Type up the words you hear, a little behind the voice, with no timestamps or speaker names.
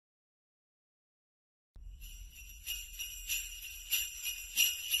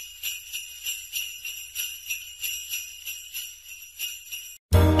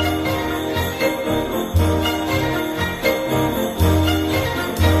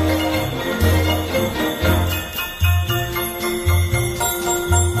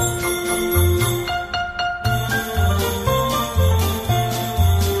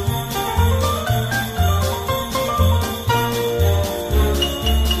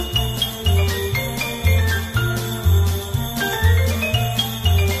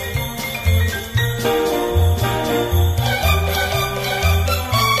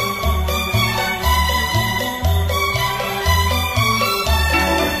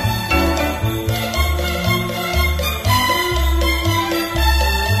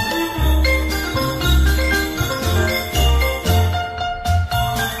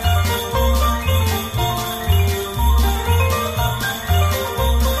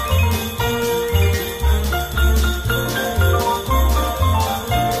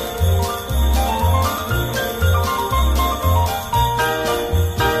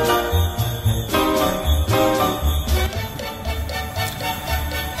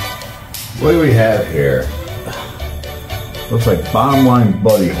What do we have here? Looks like Bottomline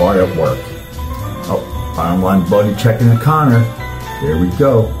Buddy hard at work. Oh, Bottomline Buddy checking the Connor. There we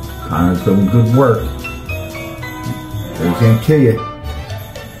go. Connor's doing good work. They can't kill you.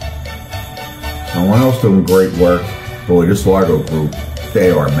 Someone else doing great work. Boy, this Largo group, they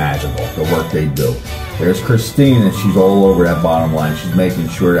are magical, the work they do. There's Christine, and she's all over that bottom line. She's making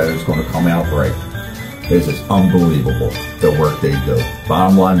sure that it's going to come out right. This is unbelievable, the work they do.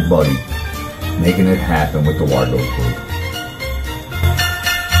 Bottomline Buddy, making it happen with the Largo group.